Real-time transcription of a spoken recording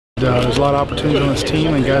There's a lot of opportunities on this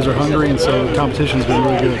team, and guys are hungry, and so the competition's been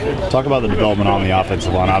really good. Talk about the development on the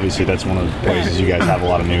offensive line. Obviously, that's one of the places you guys have a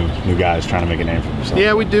lot of new guys trying to make a name for themselves.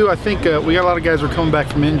 Yeah, we do. I think we got a lot of guys who are coming back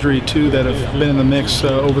from injury too that have been in the mix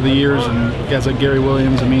over the years, and guys like Gary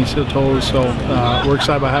Williams and Minnesota Toes. So we're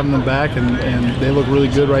excited about having them back, and they look really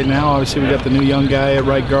good right now. Obviously, we got the new young guy at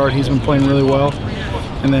right guard. He's been playing really well,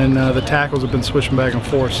 and then the tackles have been switching back and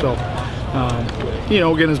forth. So. You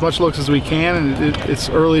know, getting as much looks as we can, and it's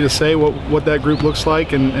early to say what that group looks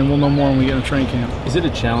like, and we'll know more when we get in training camp. Is it a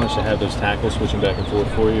challenge to have those tackles switching back and forth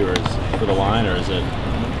for you, or for the line, or is it?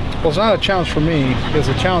 Well, it's not a challenge for me. It's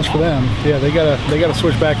a challenge for them. Yeah, they gotta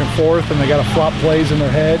switch back and forth, and they gotta flop plays in their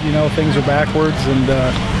head. You know, things are backwards, and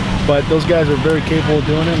but those guys are very capable of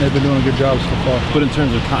doing it, and they've been doing a good job so far. But in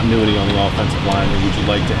terms of continuity on the offensive line, would you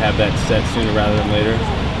like to have that set sooner rather than later?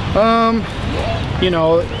 You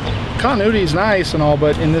know, continuity is nice and all,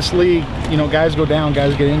 but in this league, you know, guys go down,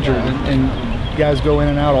 guys get injured, and guys go in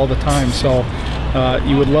and out all the time. So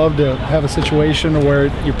you would love to have a situation where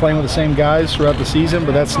you're playing with the same guys throughout the season,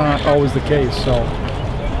 but that's not always the case. So.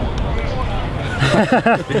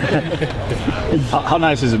 How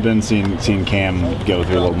nice has it been seeing Cam go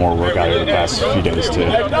through a little more work out here the past few days too?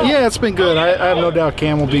 Yeah, it's been good. I have no doubt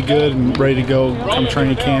Cam will be good and ready to go come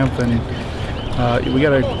training camp, and we got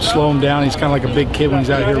to slow him down. He's kind of like a big kid when he's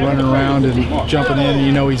out here running around and jumping in. And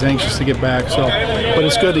you know he's anxious to get back. So, but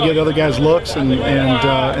it's good to get other guys looks, and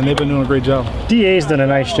they've been doing a great job. DA's done a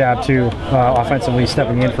nice job too, offensively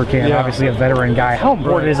stepping in for Cam. Yeah. Obviously a veteran guy. How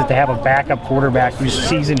important is it to have a backup quarterback who's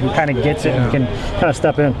seasoned, who kind of gets it and can kind of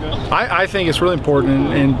step in? I think it's really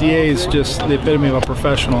important, and DA is just the epitome of a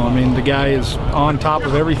professional. I mean, the guy is on top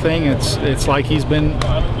of everything. It's like he's been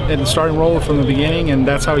in the starting role from the beginning, and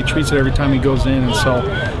that's how he treats it every time he goes in. And so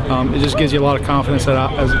it just gives you a lot of confidence that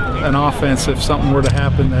as an offense, if something were to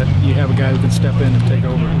happen, that you have a guy who can step in and take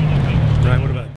over.